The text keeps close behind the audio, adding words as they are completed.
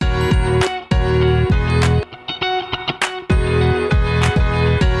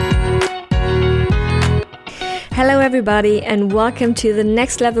everybody, and welcome to the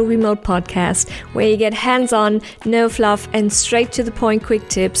Next Level Remote podcast, where you get hands-on, no fluff, and straight to the point quick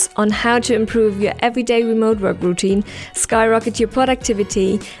tips on how to improve your everyday remote work routine, skyrocket your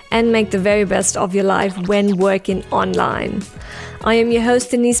productivity, and make the very best of your life when working online. I am your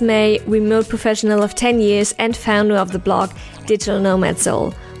host, Denise May, remote professional of 10 years and founder of the blog Digital Nomad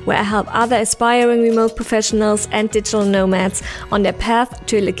Soul, where I help other aspiring remote professionals and digital nomads on their path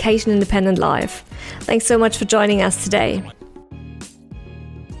to a location-independent life. Thanks so much for joining us today.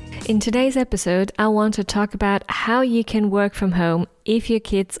 In today's episode, I want to talk about how you can work from home if your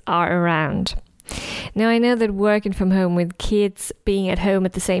kids are around. Now, I know that working from home with kids being at home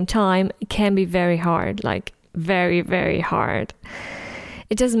at the same time can be very hard, very, very hard.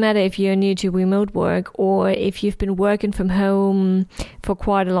 It doesn't matter if you're new to remote work or if you've been working from home for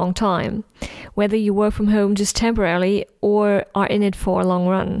quite a long time, whether you work from home just temporarily or are in it for a long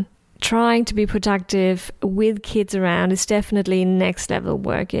run. Trying to be productive with kids around is definitely next level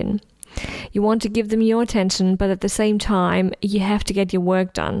working. You want to give them your attention, but at the same time, you have to get your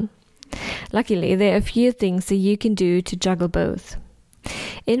work done. Luckily, there are a few things that you can do to juggle both.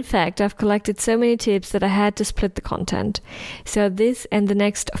 In fact, I've collected so many tips that I had to split the content. So this and the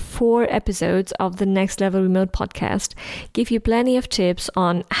next 4 episodes of the Next Level Remote podcast give you plenty of tips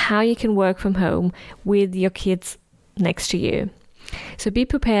on how you can work from home with your kids next to you. So be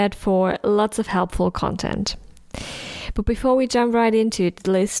prepared for lots of helpful content. But before we jump right into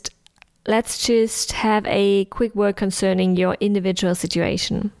the list, let's just have a quick word concerning your individual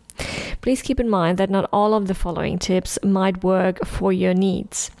situation. Please keep in mind that not all of the following tips might work for your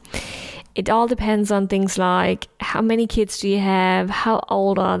needs. It all depends on things like how many kids do you have, how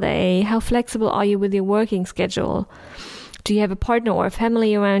old are they, how flexible are you with your working schedule, do you have a partner or a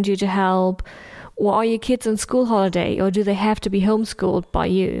family around you to help, or are your kids on school holiday, or do they have to be homeschooled by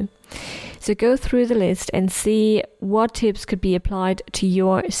you? So go through the list and see what tips could be applied to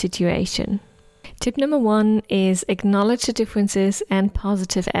your situation. Tip number 1 is acknowledge the differences and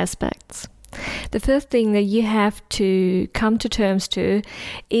positive aspects. The first thing that you have to come to terms to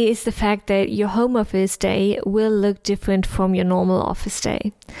is the fact that your home office day will look different from your normal office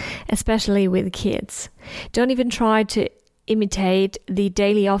day, especially with kids. Don't even try to imitate the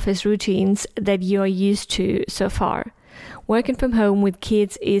daily office routines that you are used to so far. Working from home with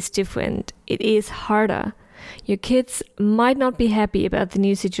kids is different. It is harder. Your kids might not be happy about the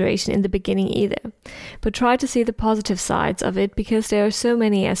new situation in the beginning either, but try to see the positive sides of it because there are so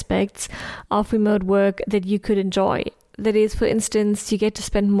many aspects of remote work that you could enjoy. That is, for instance, you get to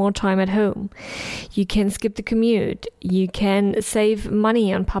spend more time at home. You can skip the commute. You can save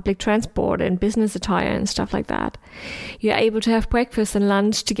money on public transport and business attire and stuff like that. You're able to have breakfast and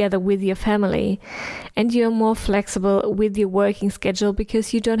lunch together with your family. And you're more flexible with your working schedule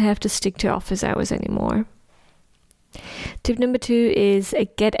because you don't have to stick to office hours anymore. Tip number 2 is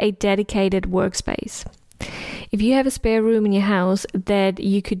get a dedicated workspace. If you have a spare room in your house that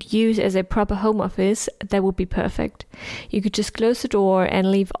you could use as a proper home office, that would be perfect. You could just close the door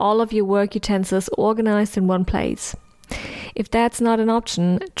and leave all of your work utensils organized in one place. If that's not an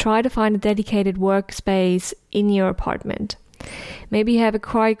option, try to find a dedicated workspace in your apartment. Maybe you have a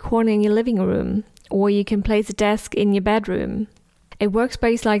quiet corner in your living room, or you can place a desk in your bedroom. A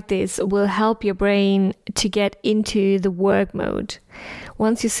workspace like this will help your brain to get into the work mode.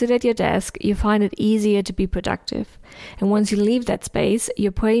 Once you sit at your desk, you find it easier to be productive. And once you leave that space,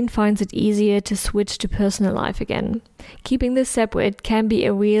 your brain finds it easier to switch to personal life again. Keeping this separate can be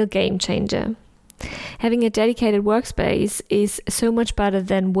a real game changer. Having a dedicated workspace is so much better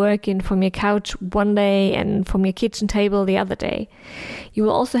than working from your couch one day and from your kitchen table the other day. You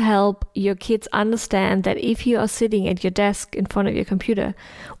will also help your kids understand that if you are sitting at your desk in front of your computer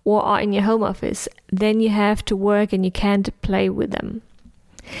or are in your home office, then you have to work and you can't play with them.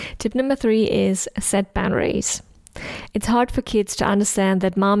 Tip number 3 is set boundaries. It's hard for kids to understand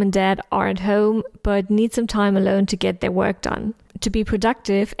that mom and dad are at home but need some time alone to get their work done. To be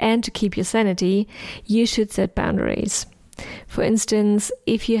productive and to keep your sanity, you should set boundaries. For instance,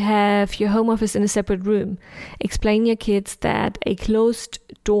 if you have your home office in a separate room, explain your kids that a closed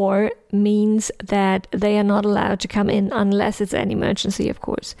door means that they are not allowed to come in unless it's an emergency, of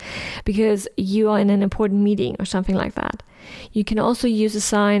course, because you are in an important meeting or something like that. You can also use a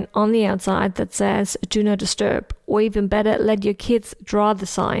sign on the outside that says "Do not disturb," or even better, let your kids draw the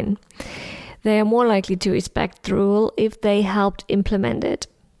sign. They are more likely to respect the rule if they helped implement it.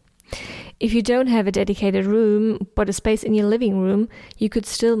 If you don't have a dedicated room, but a space in your living room, you could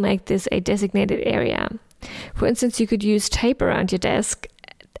still make this a designated area. For instance, you could use tape around your desk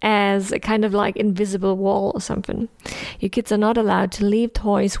as a kind of like invisible wall or something. Your kids are not allowed to leave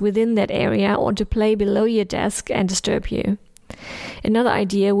toys within that area or to play below your desk and disturb you. Another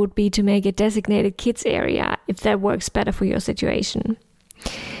idea would be to make a designated kids area if that works better for your situation.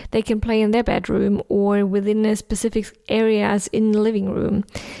 They can play in their bedroom or within a specific areas in the living room.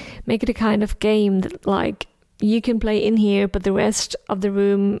 Make it a kind of game that, like, you can play in here, but the rest of the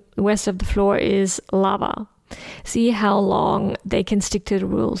room, the rest of the floor is lava. See how long they can stick to the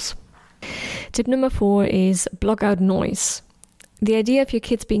rules. Tip number 4 is block out noise. The idea of your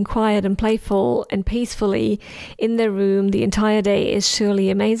kids being quiet and playful and peacefully in their room the entire day is surely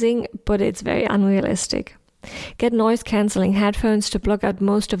amazing, but it's very unrealistic. Get noise-cancelling headphones to block out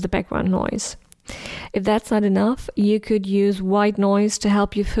most of the background noise. If that's not enough, you could use white noise to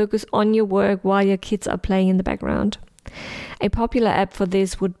help you focus on your work while your kids are playing in the background. A popular app for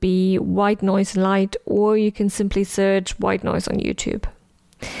this would be White Noise Lite, or you can simply search white noise on YouTube.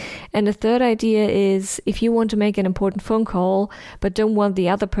 And the third idea is, if you want to make an important phone call but don't want the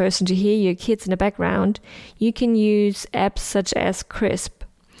other person to hear your kids in the background, you can use apps such as Crisp.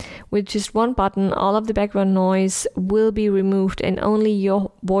 With just one button, all of the background noise will be removed and only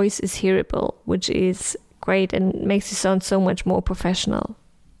your voice is hearable, which is great and makes you sound so much more professional.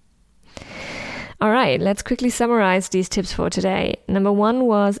 Alright, let's quickly summarize these tips for today. Number 1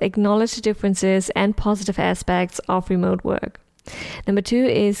 was acknowledge the differences and positive aspects of remote work. Number 2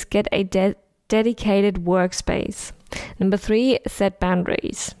 is get a dedicated workspace. Number 3, set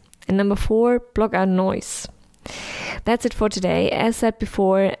boundaries. And number 4, block out noise. That's it for today. As said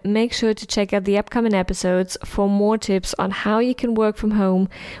before, make sure to check out the upcoming episodes for more tips on how you can work from home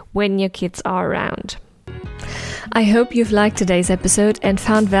when your kids are around. I hope you've liked today's episode and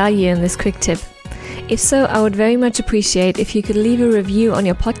found value in this quick tip. If so, I would very much appreciate if you could leave a review on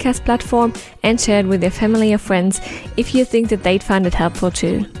your podcast platform and share it with your family or friends if you think that they'd find it helpful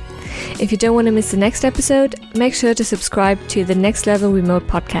too. If you don't want to miss the next episode, make sure to subscribe to the Next Level Remote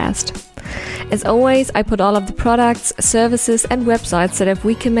podcast. As always, I put all of the products, services and websites that I've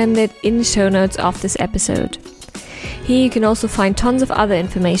recommended in the show notes of this episode. Here you can also find tons of other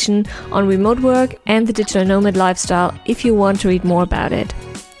information on remote work and the digital nomad lifestyle if you want to read more about it.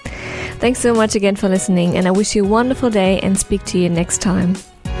 Thanks so much again for listening, and I wish you a wonderful day and speak to you next time.